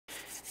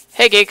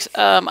Hey Geeks,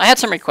 I had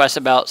some requests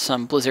about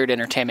some Blizzard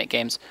Entertainment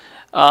games.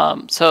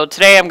 So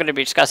today I'm going to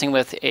be discussing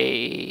with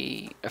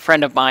a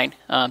friend of mine,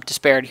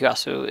 Disparity, who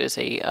also is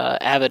a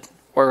avid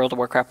World of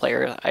Warcraft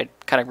player. I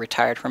kind of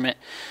retired from it,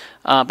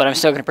 but I'm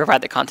still going to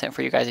provide the content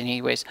for you guys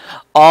anyways.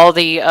 All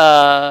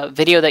the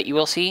video that you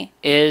will see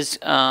is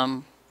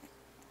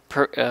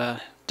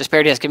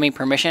Disparity has given me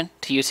permission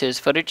to use his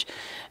footage,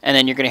 and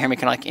then you're going to hear me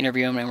kind of like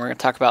interview him, and we're going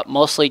to talk about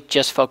mostly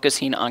just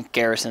focusing on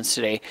Garrisons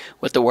today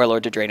with the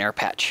Warlord of Draenor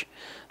patch.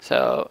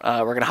 So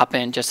we're going to hop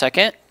in just a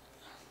second,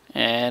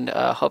 and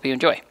hope you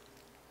enjoy.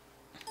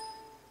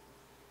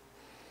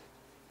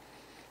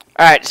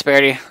 Alright,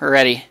 Disparity, we're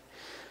ready.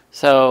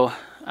 So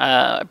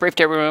I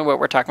briefed everyone what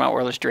we're talking about,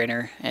 Warlord of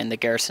Draenor and the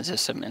Garrison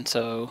system, and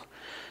so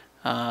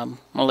I'm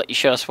going to let you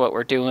show us what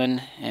we're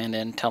doing, and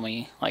then tell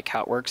me like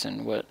how it works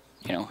and what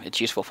it's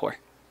useful for.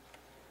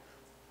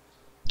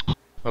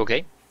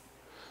 Okay.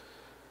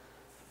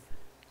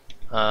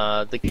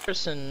 The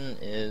Garrison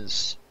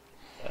is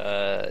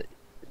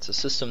it's a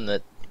system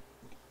that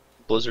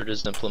Blizzard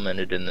has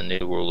implemented in the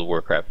new World of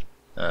Warcraft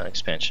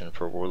expansion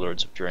for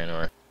Warlords of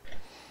Draenor,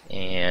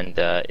 and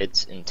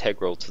it's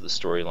integral to the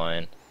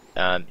storyline.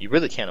 You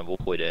really can't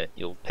avoid it.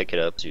 You'll pick it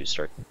up as you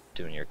start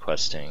doing your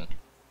questing.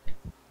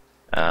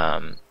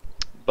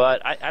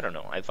 But I don't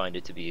know. I find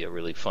it to be a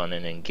really fun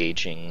and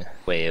engaging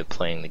way of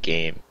playing the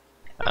game.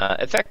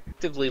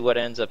 Effectively, what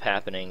ends up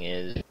happening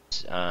is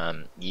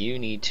you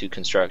need to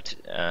construct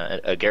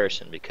a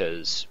garrison,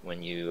 because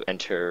when you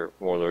enter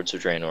Warlords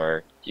of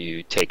Draenor,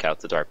 you take out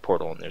the Dark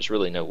Portal, and there's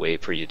really no way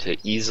for you to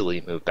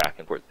easily move back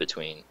and forth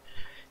between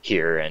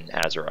here and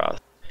Azeroth.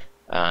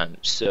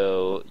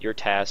 So you're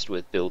tasked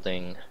with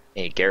building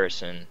a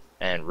garrison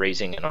and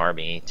raising an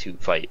army to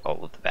fight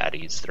all of the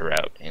baddies that are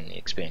out in the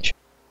expansion.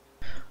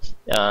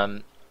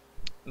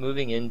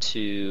 Moving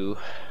into,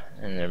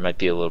 and there might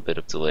be a little bit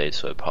of delay,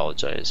 so I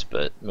apologize,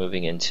 but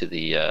moving into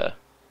the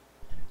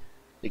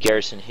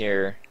garrison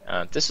here,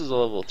 this is a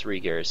level 3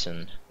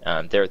 garrison.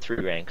 There are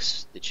 3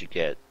 ranks that you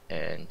get,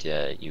 and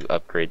you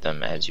upgrade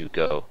them as you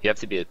go. You have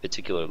to be a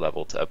particular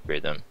level to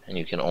upgrade them, and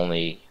you can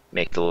only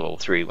make the level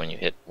 3 when you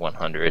hit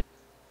 100.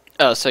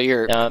 Oh, so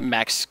you're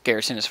max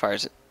garrison as far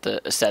as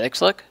the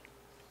aesthetics look?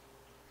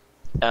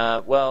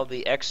 Well,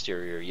 the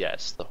exterior,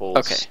 yes. The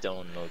whole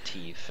stone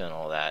motif and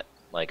all that.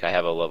 Like, I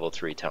have a level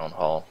 3 town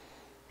hall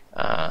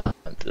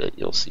that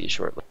you'll see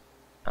shortly.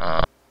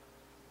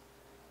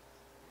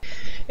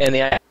 And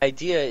the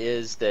idea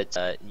is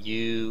that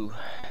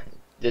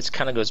this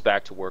kind of goes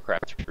back to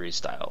Warcraft 3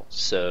 style.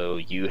 So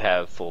you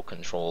have full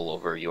control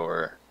over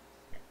your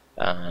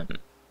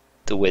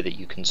the way that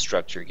you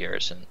construct your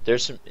garrison.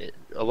 There's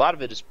a lot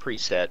of it is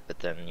preset, but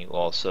then you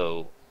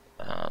also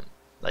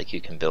like,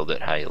 you can build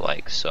it how you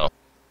like. So.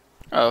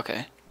 Oh,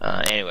 okay.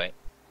 Anyway,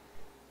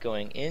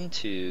 going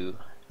into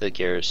the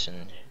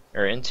garrison,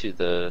 or into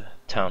the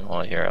town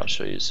hall here, I'll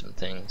show you some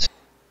things.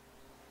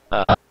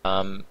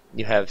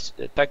 You have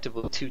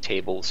effectively 2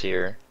 tables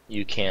here.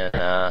 You can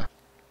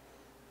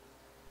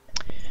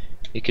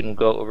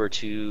go over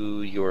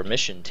to your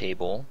mission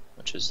table,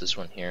 which is this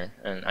one here,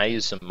 and I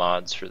use some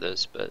mods for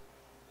this, but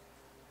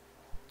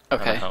I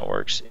don't know how it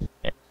works.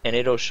 And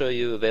it'll show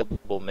you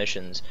available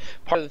missions.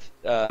 Part of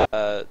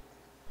the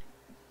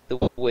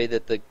way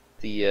that the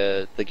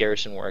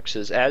garrison works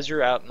is, as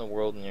you're out in the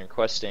world and you're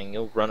questing,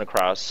 you'll run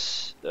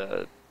across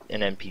an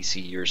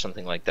NPC or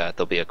something like that.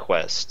 There'll be a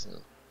quest.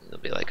 They'll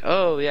be like,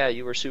 "Oh yeah,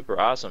 you were super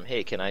awesome.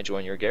 Hey, can I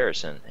join your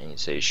garrison?" And you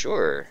say,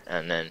 "Sure."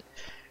 And then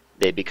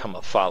they become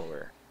a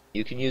follower.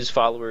 You can use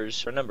followers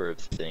for a number of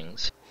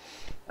things.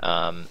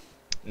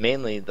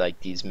 Mainly like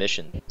these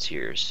missions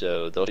here.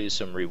 So they'll do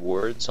some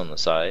rewards on the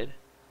side.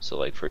 So,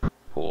 like, for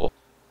example,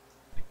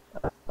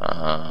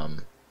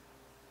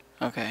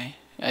 okay.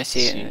 I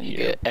see it. You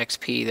get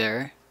XP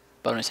there,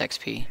 bonus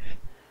XP.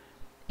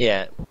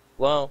 Yeah,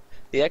 well,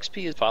 the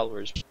XP is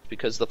followers,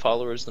 because the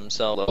followers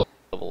themselves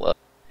level up.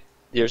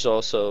 There's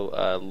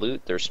also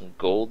loot. There's some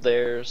gold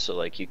there, so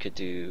like you could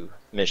do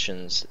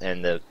missions,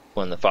 and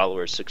when the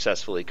followers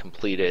successfully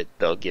complete it,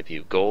 they'll give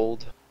you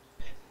gold.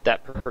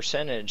 That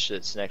percentage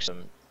that's next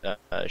to them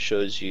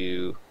shows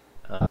you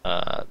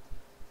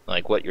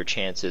like what your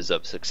chance is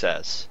of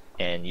success,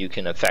 and you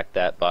can affect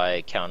that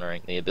by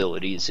countering the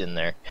abilities in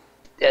there.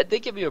 They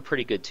give you a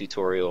pretty good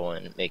tutorial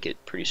and make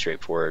it pretty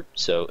straightforward.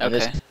 So in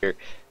this here,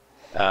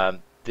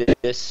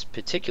 this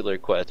particular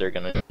quest they're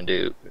going to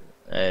do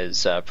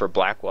is for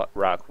Black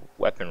Rock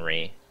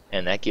weaponry,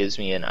 and that gives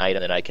me an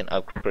item that I can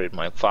upgrade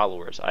my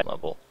followers' item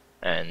level,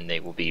 and they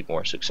will be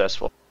more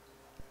successful.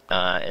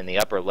 In the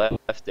upper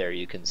left there,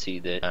 you can see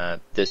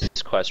that this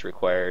quest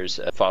requires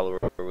a follower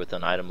with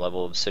an item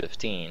level of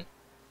 15.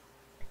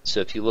 So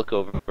if you look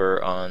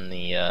over on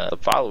the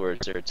followers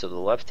there to the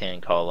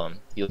left-hand column,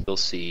 you'll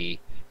see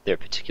their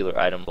particular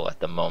item at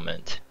the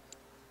moment.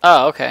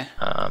 Oh, okay.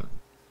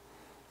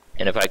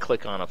 And if I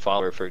click on a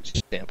follower, for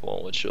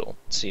example, which you'll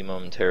see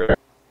momentarily,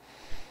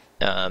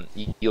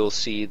 you'll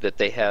see that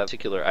they have a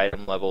particular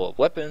item level of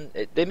weapon.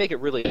 They make it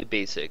really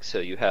basic. So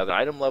you have an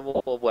item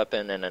level of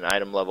weapon and an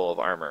item level of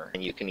armor.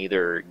 And you can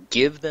either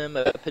give them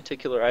a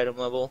particular item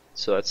level.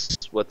 So that's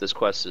what this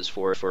quest is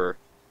for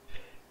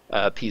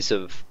a piece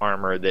of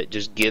armor that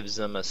just gives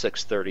them a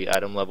 630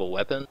 item level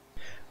weapon.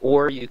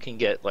 Or you can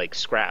get like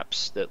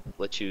scraps that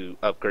let you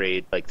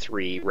upgrade like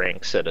 3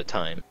 ranks at a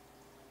time.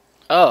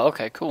 Oh,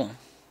 okay, cool.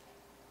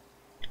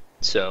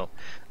 So,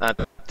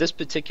 this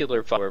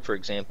particular follower, for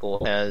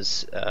example,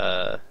 has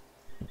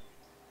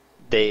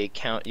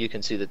You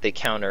can see that they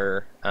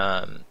counter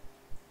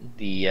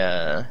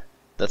the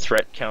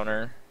threat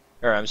counter,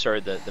 or I'm sorry,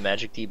 the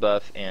magic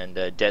debuff and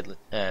dead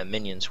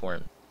minion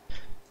swarm.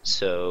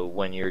 So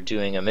when you're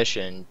doing a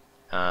mission,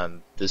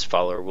 this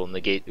follower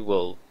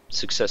will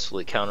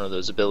successfully counter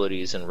those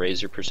abilities and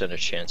raise your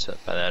percentage chance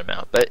by that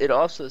amount. But it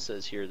also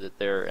says here that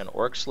they're an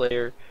orc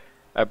slayer,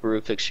 a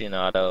brew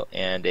aficionado,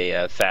 and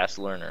a fast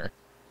learner.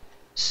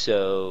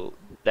 So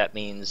that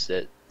means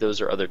that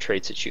those are other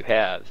traits that you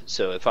have.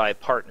 So if I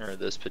partner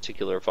this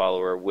particular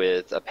follower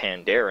with a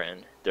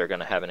Pandaren, they're going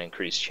to have an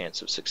increased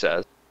chance of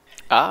success.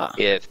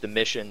 If the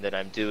mission that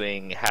I'm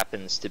doing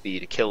happens to be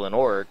to kill an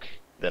orc,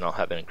 then I'll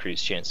have an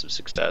increased chance of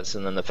success.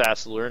 And then the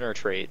fast learner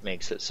trait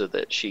makes it so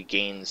that she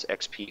gains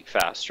XP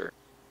faster.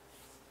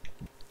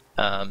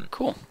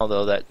 Cool.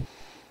 Although that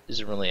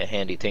isn't really a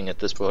handy thing at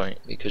this point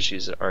because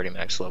she's already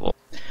max level.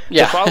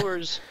 Yeah. The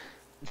followers,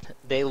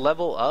 they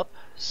level up,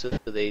 so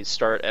they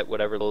start at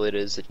whatever level it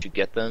is that you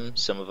get them.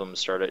 Some of them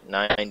start at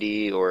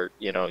 90, or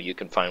you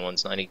can find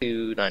ones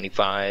 92,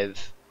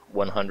 95,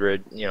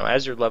 100.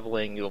 As you're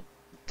leveling,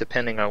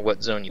 depending on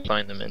what zone you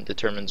find them in,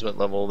 determines what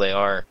level they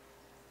are.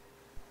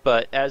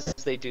 But as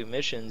they do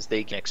missions,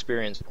 they gain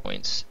experience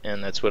points,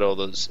 and that's what all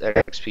those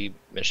XP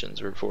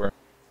missions are for.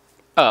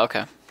 Oh,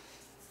 okay.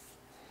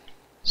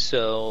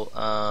 So,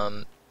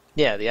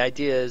 yeah, the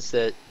idea is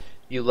that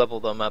you level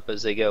them up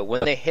as they go.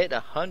 When they hit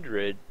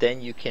 100,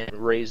 then you can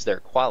raise their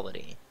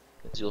quality.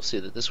 As you'll see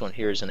that this one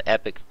here is an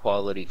epic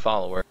quality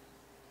follower.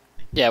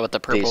 Yeah, with the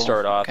purple. They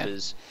start off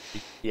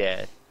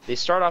they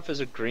start off as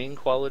a green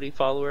quality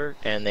follower,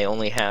 and they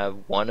only have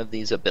one of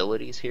these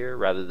abilities here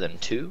rather than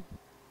 2.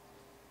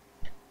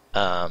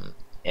 And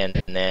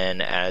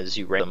then as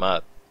you rank them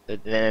up,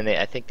 then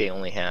I think they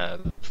only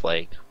have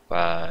like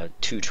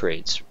 2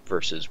 traits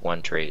versus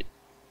 1 trait.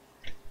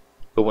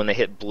 But when they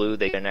hit blue,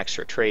 they get an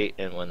extra trait,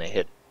 and when they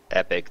hit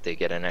epic, they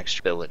get an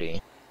extra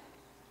ability.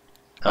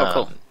 Oh,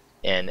 cool.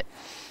 And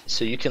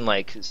so you can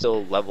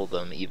still level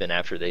them even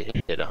after they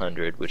hit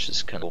 100, which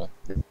is kind of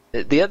cool.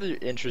 The other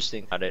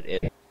interesting about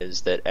it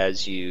is that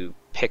as you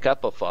pick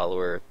up a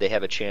follower, they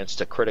have a chance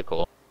to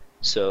critical.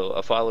 So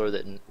a follower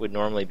that would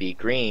normally be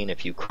green,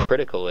 if you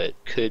critical it,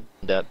 could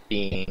end up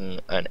being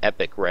an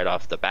epic right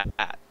off the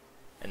bat.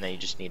 And then you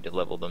just need to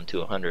level them to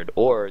 100.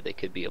 Or they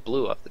could be a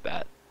blue off the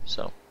bat.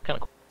 So, kind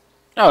of cool.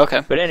 Oh,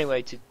 okay. But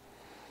anyway,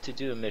 to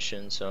do a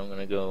mission, so I'm going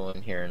to go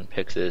in here and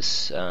pick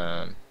this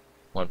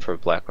one for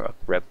Blackrock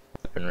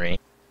Weaponry.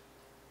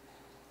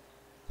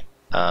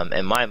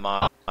 And my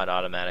mod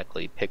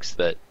automatically picks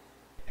that.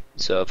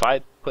 So if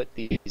I put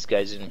these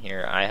guys in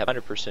here, I have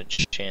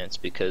 100% chance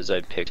because I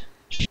picked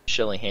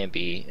Shelly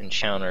Hamby and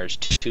Chowner's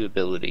 2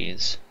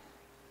 abilities.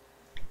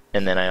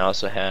 And then I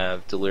also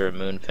have Delira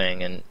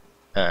Moonfang and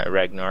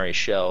Ragnari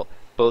Shell.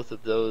 Both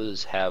of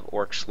those have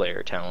Orc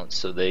Slayer talents,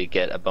 so they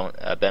get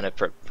a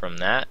benefit from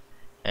that.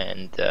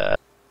 And the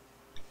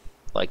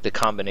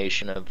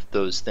combination of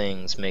those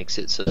things makes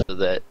it so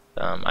that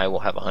I will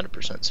have a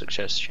 100%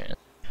 success chance.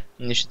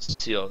 And you should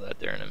see all that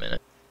there in a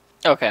minute.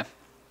 Okay.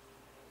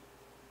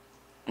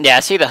 Yeah, I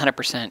see the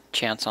 100%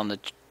 chance on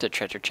the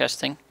treasure chest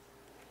thing.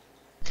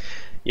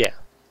 Yeah.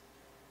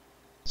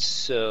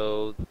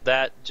 So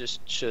that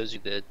just shows you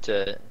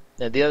that.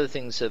 Now the other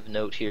things of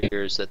note here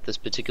is that this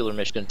particular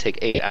mission is going to take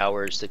 8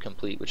 hours to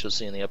complete, which you'll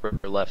see in the upper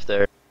left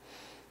there.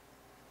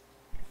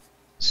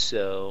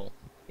 So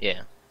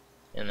yeah,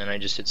 and then I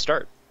just hit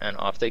start, and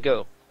off they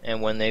go.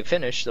 And when they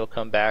finish, they'll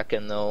come back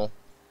and they'll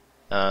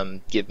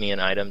give me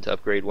an item to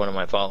upgrade one of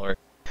my followers.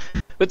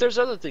 But there's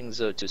other things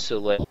though too. So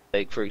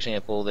like for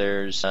example,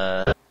 there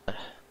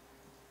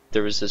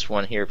was this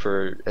one here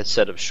for a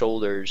set of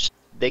shoulders.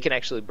 They can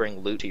actually bring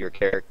loot to your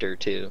character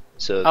too.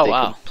 So if they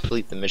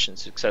complete the mission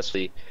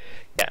successfully,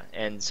 yeah.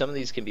 And some of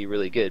these can be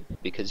really good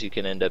because you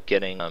can end up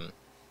getting what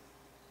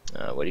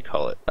do you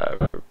call it?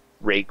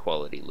 Raid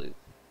quality loot.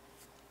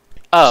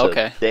 Oh, so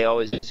okay. They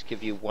always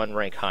give you 1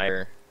 rank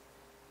higher,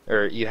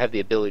 or you have the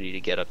ability to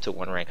get up to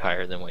 1 rank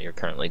higher than what you're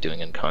currently doing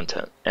in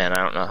content. And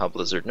I don't know how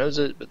Blizzard knows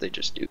it, but they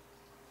just do.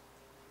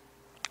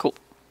 Cool.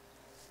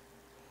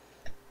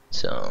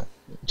 So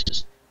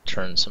just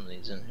turn some of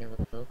these in here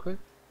real quick.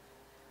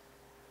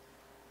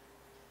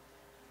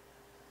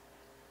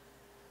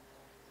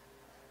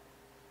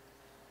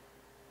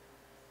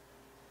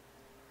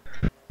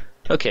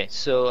 Okay,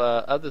 so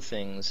other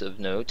things of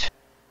note.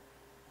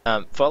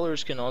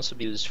 Followers can also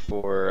be used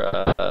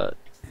for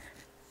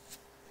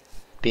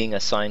being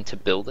assigned to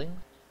building.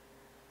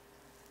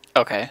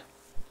 Okay.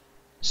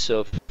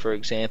 So, for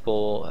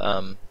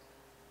example,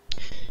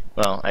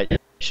 well, I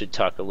should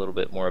talk a little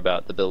bit more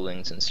about the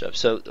buildings and stuff.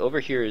 So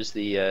over here is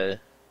the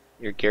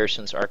your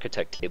Garrison's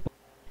architect table.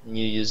 And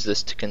you use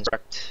this to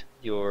construct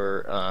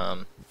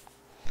your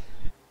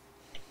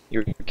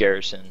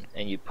garrison,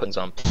 and you put things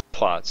on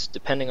plots.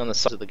 Depending on the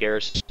size of the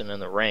garrison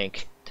and the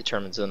rank,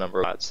 determines the number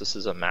of plots. This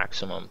is a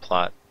maximum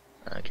plot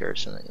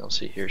garrison that you'll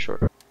see here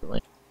shortly.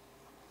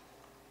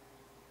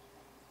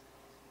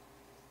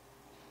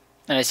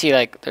 And I see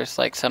like there's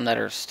like some that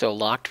are still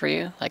locked for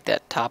you, like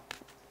that top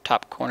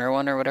corner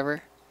one or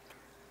whatever.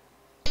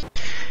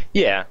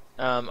 Yeah,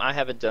 I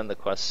haven't done the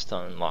quest to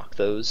unlock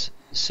those.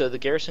 So the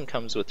garrison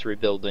comes with 3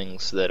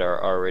 buildings that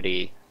are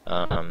already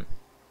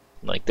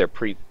like they're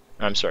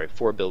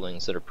 4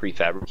 buildings that are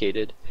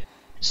prefabricated.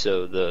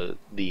 So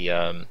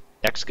the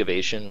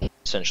excavation,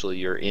 essentially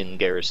your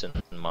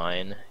in-garrison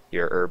mine,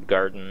 your herb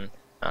garden,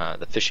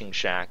 the fishing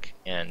shack,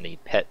 and the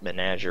pet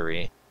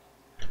menagerie.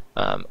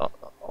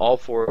 All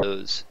 4 of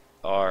those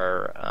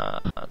are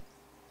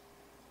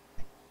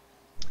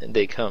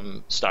they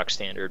come stock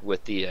standard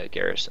with the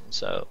garrison.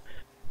 So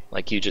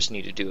like you just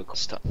need to do a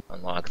quest to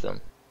unlock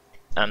them.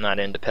 I'm not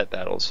into pet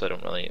battles, so I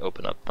don't really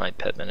open up my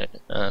pet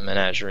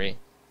menagerie.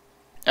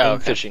 Oh,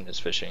 okay. Fishing is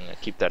fishing. I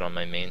keep that on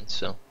my main.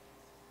 So,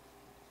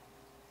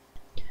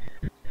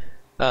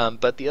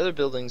 but the other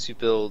buildings you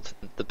build,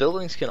 the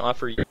buildings can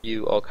offer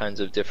you all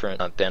kinds of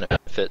different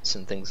benefits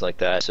and things like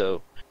that.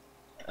 So,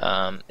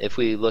 if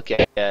we look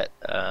at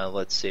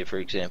let's say, for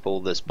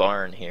example, this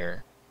barn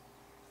here.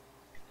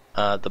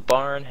 The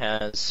barn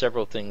has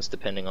several things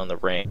depending on the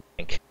rank.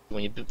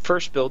 When you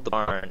first build the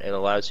barn, it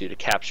allows you to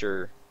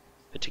capture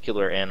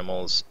particular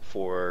animals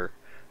for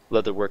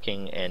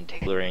leatherworking and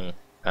tailoring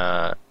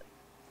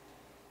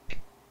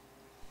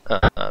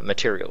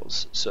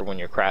materials. So when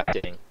you're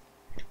crafting,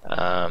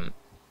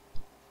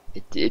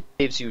 it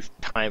saves you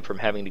time from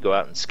having to go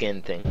out and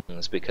skin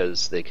things,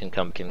 because they can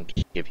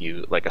give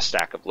you like a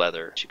stack of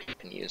leather that you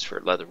can use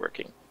for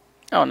leatherworking.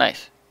 Oh,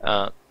 nice.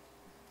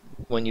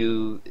 When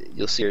you'll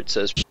see here it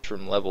says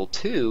from level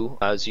 2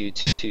 allows you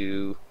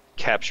to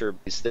capture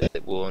beasts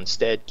that will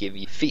instead give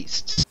you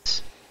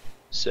feasts.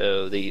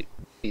 So the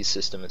feast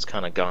system is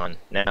kind of gone.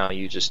 Now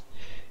you just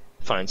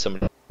find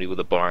somebody with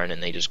a barn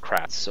and they just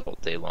craft all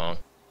day long.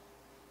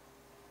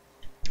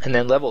 And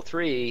then level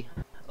 3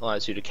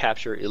 allows you to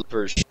capture elite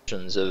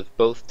versions of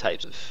both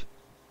types of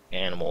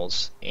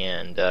animals.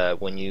 And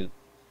when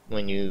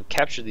you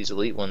capture these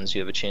elite ones,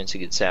 you have a chance to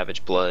get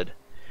savage blood,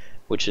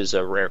 which is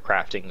a rare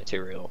crafting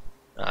material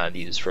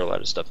used for a lot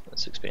of stuff in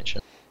this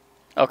expansion.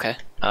 Okay.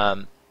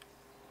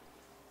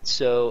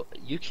 So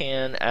you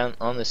can,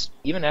 on this,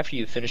 even after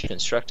you've finished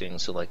constructing,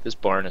 so like this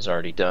barn is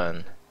already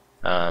done,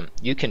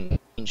 you can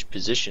change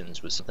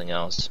positions with something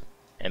else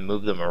and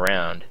move them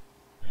around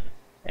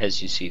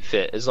as you see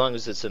fit, as long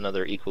as it's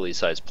another equally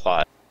sized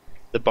plot.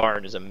 The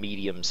barn is a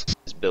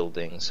medium-sized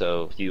building,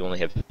 so you only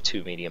have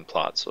 2 medium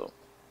plots, so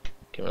you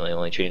can really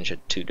only change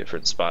at 2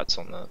 different spots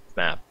on the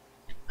map.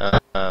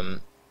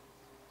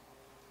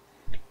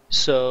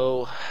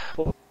 So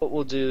what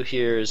we'll do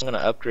here is I'm going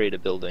to upgrade a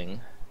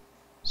building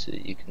so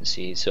that you can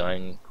see. So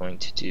I'm going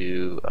to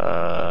do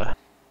I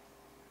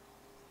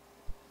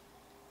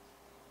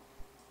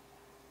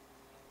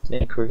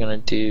think we're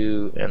going to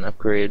do an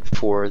upgrade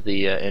for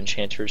the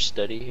Enchanter's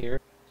Study here.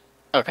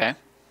 Okay.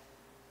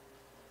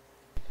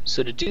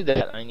 So to do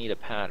that, I need a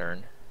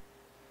pattern,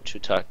 which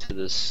would talk to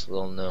this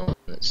little gnome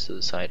that's to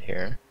the side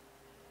here.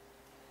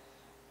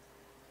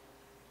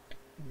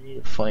 I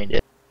need to find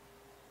it.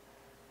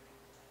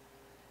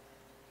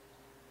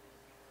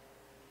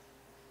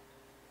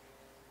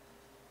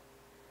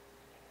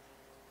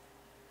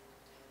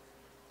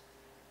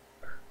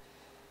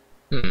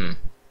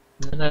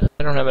 And I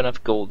don't have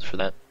enough gold for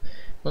that.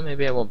 Well,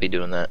 maybe I won't be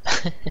doing that.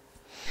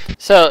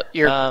 So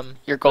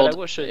your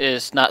gold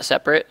is not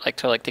separate, like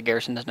the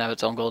garrison doesn't have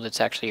its own gold.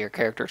 It's actually your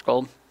character's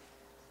gold.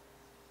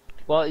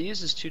 Well, it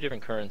uses 2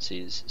 different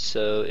currencies.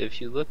 So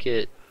if you look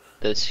at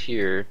this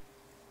here,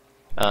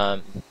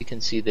 you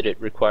can see that it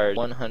requires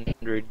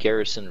 100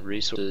 garrison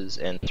resources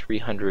and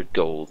 300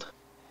 gold.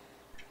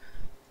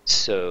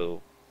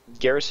 So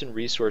garrison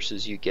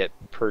resources you get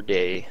per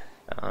day.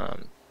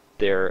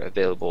 They're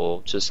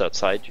available just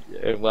outside.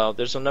 Well,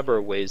 there's a number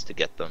of ways to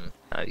get them.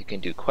 You can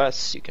do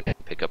quests, you can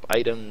pick up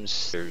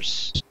items,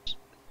 there's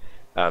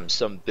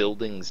some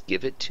buildings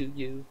give it to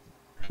you.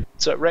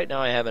 So right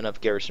now I have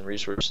enough garrison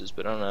resources,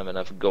 but I don't have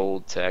enough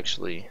gold to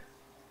actually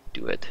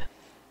do it.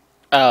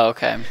 Oh,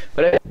 okay.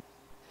 But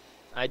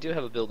I do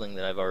have a building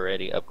that I've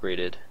already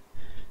upgraded.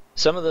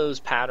 Some of those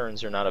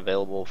patterns are not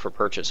available for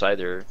purchase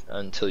either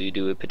until you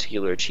do a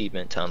particular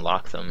achievement to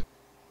unlock them.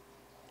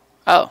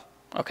 Oh,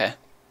 okay.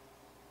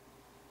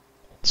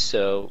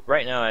 So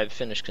right now I've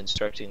finished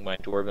constructing my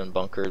Dwarven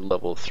Bunker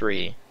level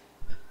 3.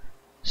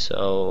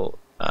 So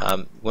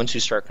once you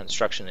start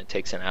construction, it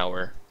takes an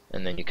hour,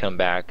 and then you come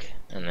back,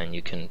 and then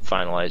you can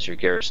finalize your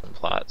garrison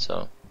plot.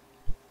 So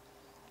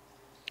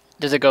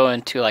does it go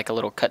into like a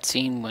little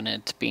cutscene when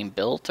it's being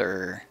built,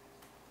 or?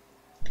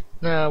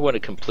 No, when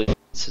it completes,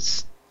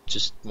 it's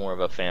just more of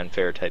a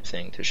fanfare type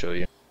thing to show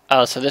you.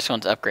 Oh, so this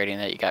one's upgrading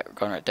that you got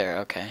going right there.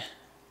 Okay.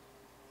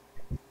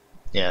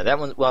 Yeah, that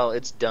one. Well,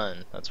 it's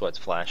done. That's why it's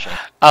flashing.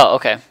 Oh,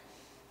 okay.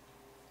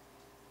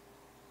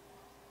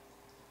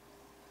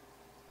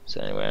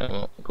 So anyway,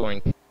 I'm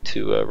going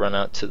to run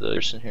out to the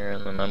Garrison here,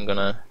 and then I'm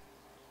gonna.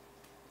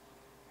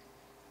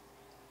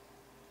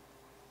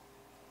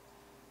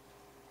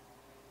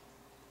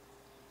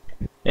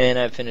 And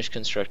I've finished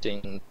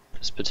constructing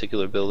this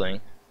particular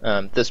building.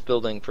 This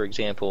building, for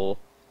example,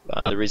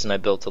 the reason I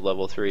built to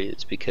level 3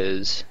 is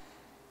because,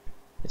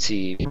 let's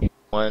see,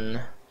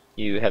 one,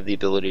 you have the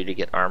ability to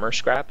get armor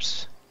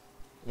scraps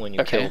when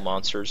you kill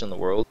monsters in the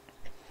world.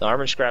 The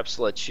armor scraps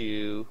let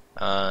you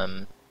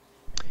buy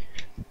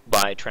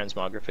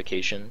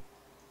transmogrification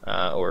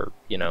or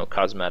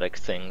cosmetic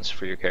things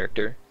for your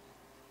character.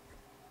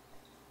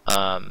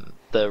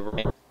 The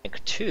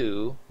rank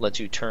 2 lets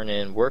you turn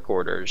in work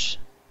orders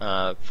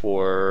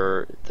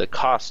for the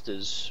cost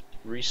is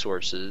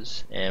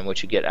resources, and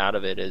what you get out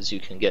of it is you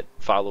can get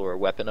follower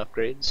weapon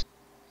upgrades.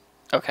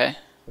 Okay.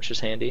 Which is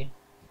handy.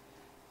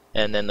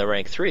 And then the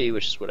rank 3,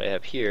 which is what I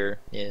have here,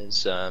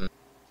 is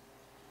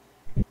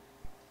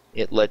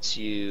it lets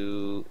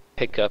you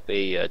pick up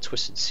a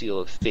Twisted Seal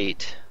of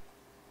Fate.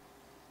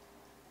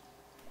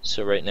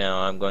 So right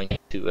now I'm going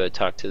to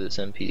talk to this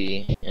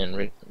NPC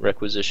and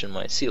requisition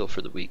my seal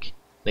for the week.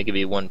 They give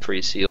you 1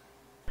 free seal.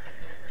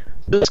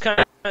 This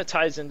kind of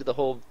ties into the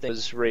whole thing that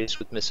was raised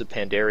with Mists of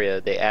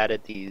Pandaria. They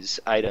added these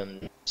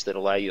items that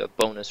allow you a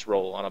bonus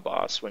roll on a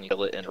boss when you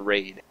kill it in a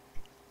raid.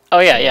 Oh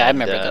yeah, I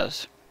remember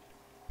those.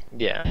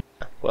 Yeah.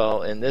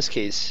 Well, in this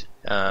case,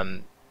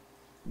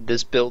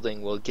 this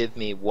building will give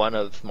me one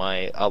of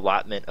my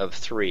allotment of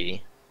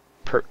 3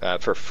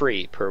 for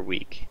free per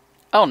week.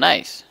 Oh,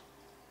 nice.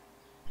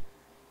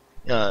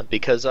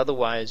 Because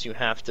otherwise you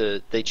have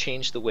to. They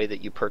changed the way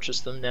that you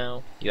purchase them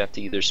now. You have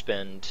to either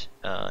spend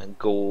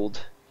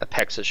gold,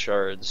 Apexa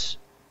shards,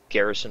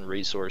 Garrison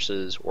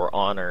resources, or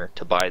honor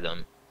to buy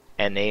them.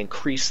 And they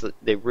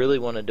they really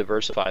want to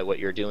diversify what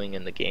you're doing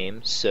in the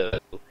game, so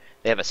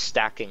they have a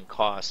stacking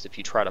cost if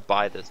you try to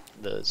buy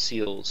the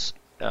seals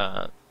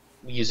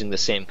using the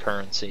same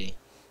currency.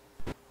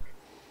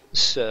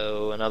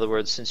 So, in other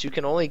words, since you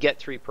can only get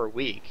 3 per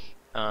week,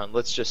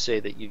 let's just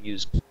say that you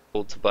use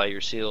gold to buy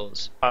your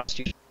seals. It costs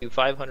you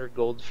 500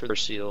 gold for the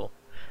seal,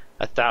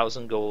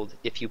 1,000 gold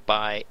if you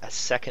buy a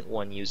second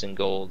one using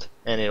gold,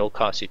 and it'll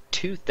cost you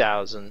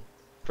 2,000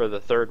 for the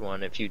third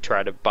one if you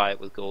try to buy it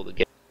with gold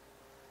again.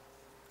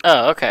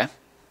 Oh, okay.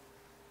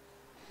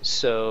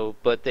 So,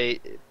 but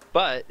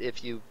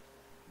if you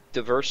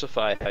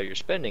diversify how you're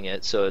spending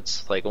it, so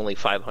it's like only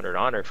 500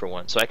 honor for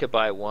one. So I could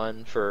buy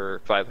one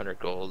for 500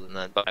 gold and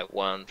then buy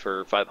one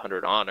for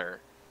 500 honor.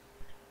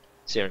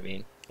 See what I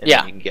mean? And yeah.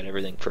 Then you can get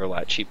everything for a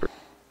lot cheaper.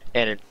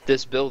 And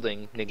this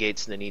building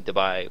negates the need to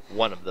buy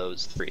one of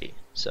those 3.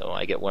 So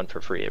I get one for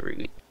free every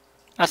week.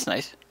 That's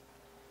nice.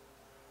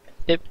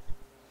 Yep.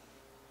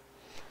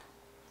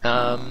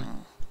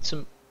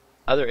 Some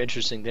other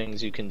interesting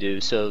things you can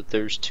do. So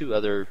there's 2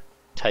 other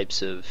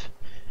types of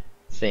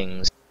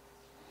things.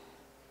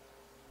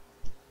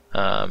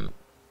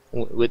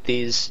 With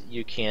these,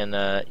 you can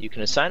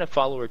assign a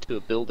follower to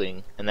a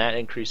building, and that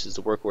increases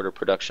the work order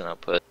production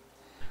output.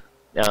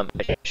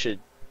 I should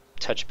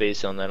touch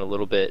base on that a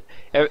little bit.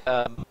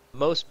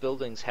 Most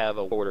buildings have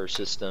a order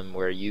system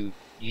where you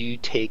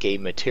take a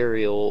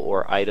material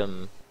or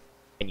item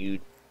and you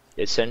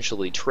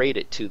essentially trade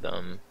it to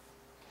them,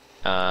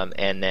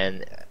 and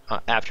then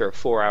after a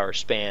 4-hour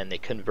span, they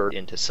convert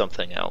into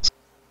something else.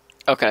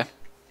 Okay.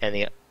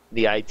 And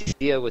the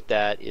idea with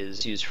that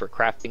is used for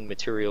crafting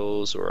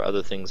materials or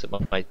other things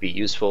that might be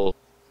useful.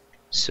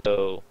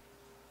 So,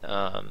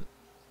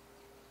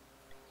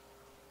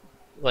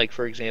 like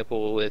for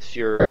example, if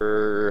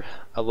you're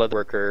a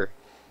leatherworker,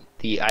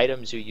 the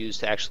items you use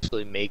to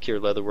actually make your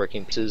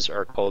leatherworking pieces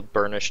are called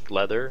burnished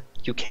leather.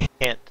 You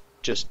can't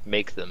just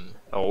make them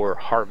or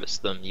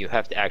harvest them. You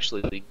have to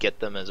actually get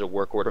them as a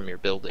work order from your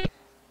building.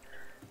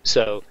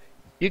 So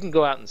you can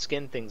go out and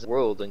skin things in the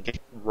world and get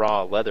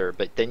raw leather,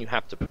 but then you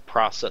have to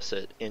process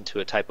it into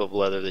a type of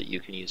leather that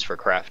you can use for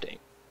crafting.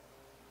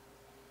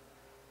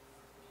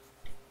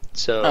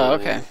 So,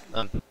 okay.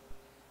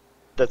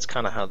 That's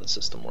kind of how the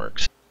system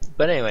works.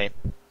 But anyway,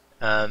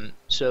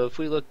 so if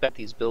we look back at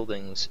these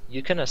buildings,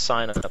 you can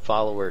assign a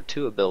follower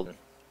to a building,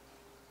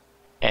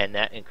 and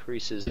that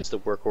increases the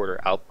work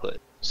order output.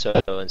 So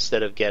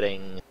instead of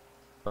getting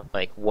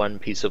like 1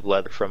 piece of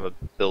leather from a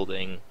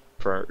building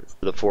for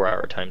the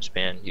 4-hour time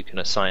span, you can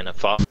assign a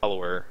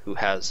follower who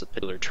has a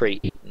particular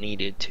trait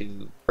needed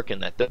to work in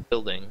that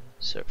building.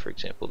 So for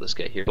example, this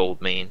guy here,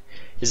 Goldmane,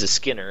 is a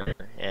skinner,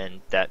 and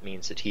that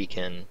means that he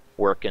can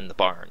work in the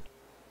barn.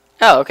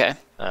 Oh, okay.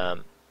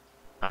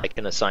 I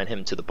can assign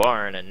him to the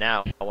barn, and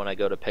now when I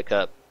go to pick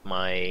up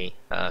my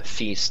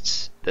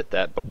feasts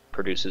that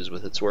produces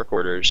with its work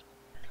orders,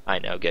 I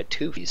now get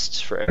 2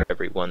 feasts for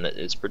every one that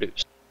is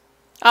produced.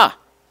 Ah,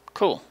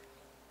 cool.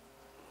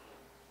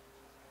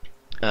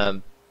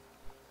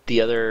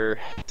 The other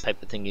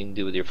type of thing you can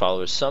do with your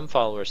followers, some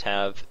followers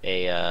have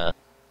the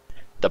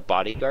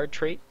bodyguard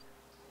trait,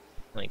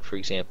 like for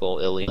example,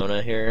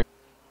 Ileona here,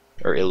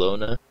 or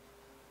Ilona,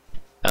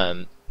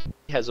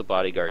 has a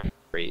bodyguard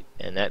trait,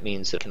 and that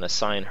means that it can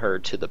assign her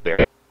to the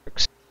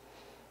barracks.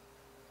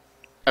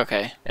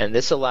 Okay. And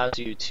this allows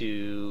you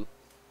to,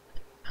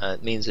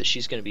 it means that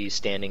she's going to be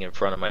standing in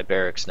front of my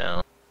barracks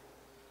now.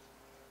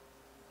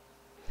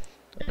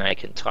 And I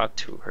can talk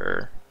to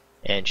her,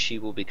 and she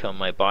will become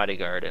my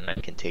bodyguard, and I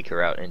can take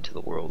her out into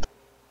the world.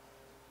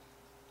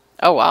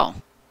 Oh, wow.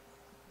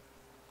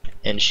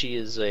 And she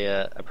is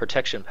a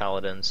protection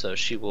paladin, so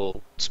she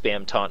will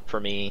spam taunt for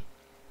me,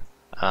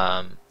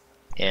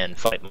 and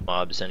fight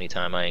mobs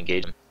anytime I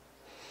engage them.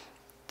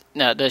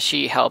 Now, does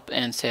she help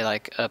in, say,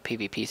 like a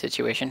PvP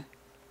situation?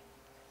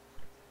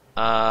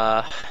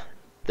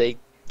 They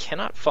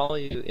cannot follow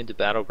you into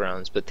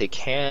battlegrounds, but they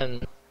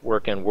can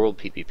work in world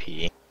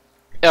PvP.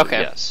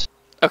 Okay. Yes.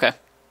 Okay.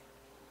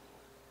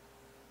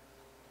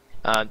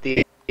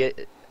 The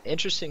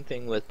interesting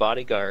thing with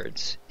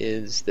bodyguards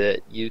is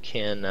that you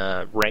can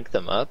rank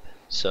them up.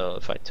 So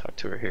if I talk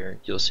to her here,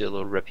 you'll see a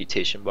little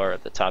reputation bar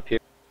at the top here.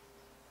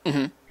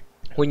 Mm-hmm.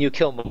 When you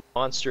kill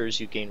monsters,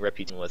 you gain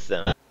reputation with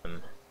them.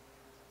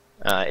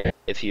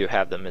 If you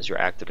have them as your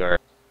active guard.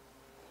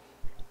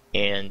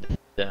 And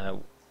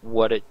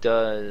what it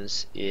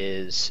does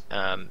is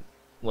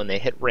when they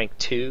hit rank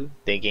 2,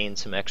 they gain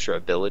some extra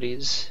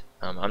abilities.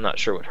 I'm not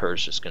sure what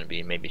hers is going to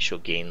be. Maybe she'll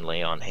gain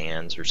lay on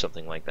hands or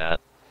something like that.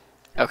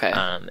 Okay.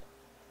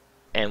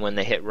 And when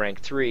they hit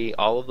rank 3,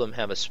 all of them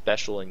have a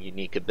special and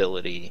unique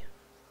ability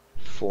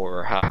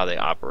for how they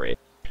operate.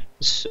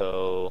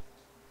 So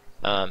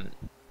the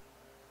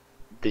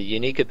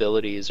unique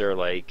abilities are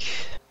like,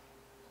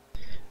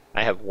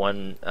 I have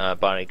one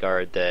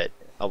bodyguard that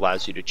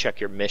allows you to check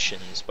your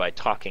missions by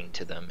talking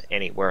to them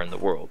anywhere in the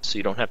world. So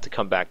you don't have to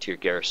come back to your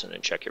garrison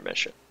and check your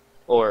mission.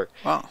 Or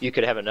Wow. you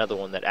could have another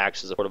one that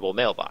acts as a portable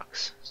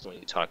mailbox. So when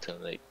you talk to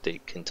them, they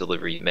can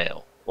deliver you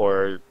mail.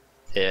 Or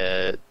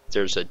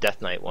there's a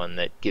Death Knight one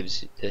that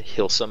gives,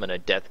 he'll summon a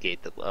Death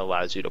Gate that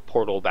allows you to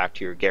portal back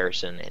to your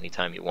garrison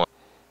anytime you want.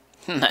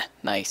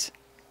 Nice.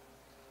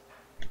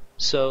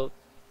 So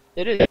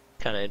it is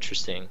kind of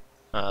interesting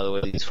the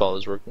way these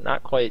follows work.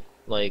 Not quite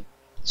like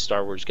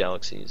Star Wars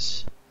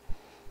Galaxies,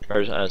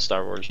 or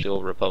Star Wars The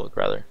Old Republic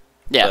rather.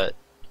 Yeah. But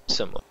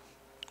similar.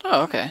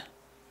 Oh, okay.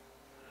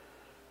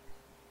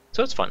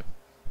 So it's fun.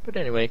 But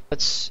anyway, I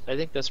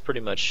think that's pretty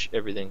much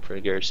everything for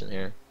Garrison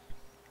here.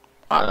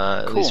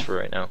 At Cool. least for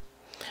right now.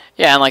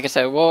 Yeah, and like I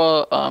said,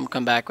 we'll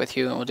come back with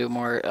you and we'll do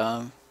more.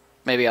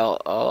 Maybe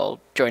I'll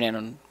join in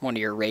on one of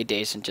your raid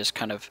days and just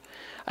kind of.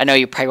 I know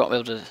you probably won't be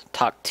able to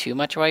talk too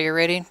much while you're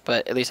raiding,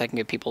 but at least I can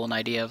give people an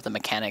idea of the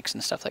mechanics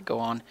and stuff that go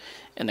on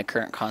in the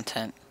current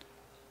content.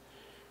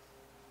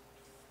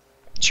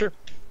 Sure.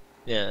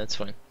 Yeah, that's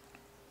fine.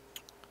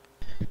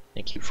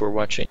 Thank you for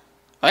watching.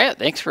 Oh yeah,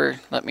 thanks for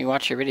letting me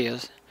watch your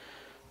videos.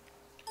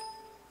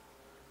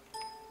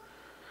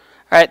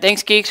 All right,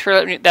 thanks, Geeks, for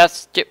letting me.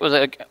 That was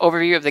an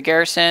overview of the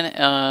Garrison.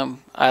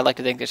 I'd like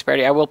to thank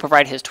Disparity. I will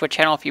provide his Twitch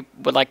channel if you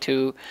would like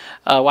to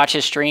watch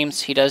his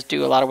streams. He does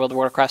do a lot of World of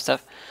Warcraft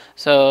stuff.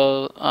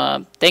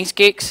 So thanks,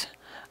 Geeks.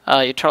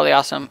 You're totally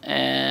awesome,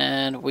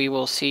 and we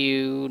will see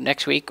you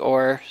next week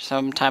or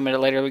sometime in a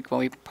later week when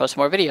we post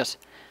some more videos.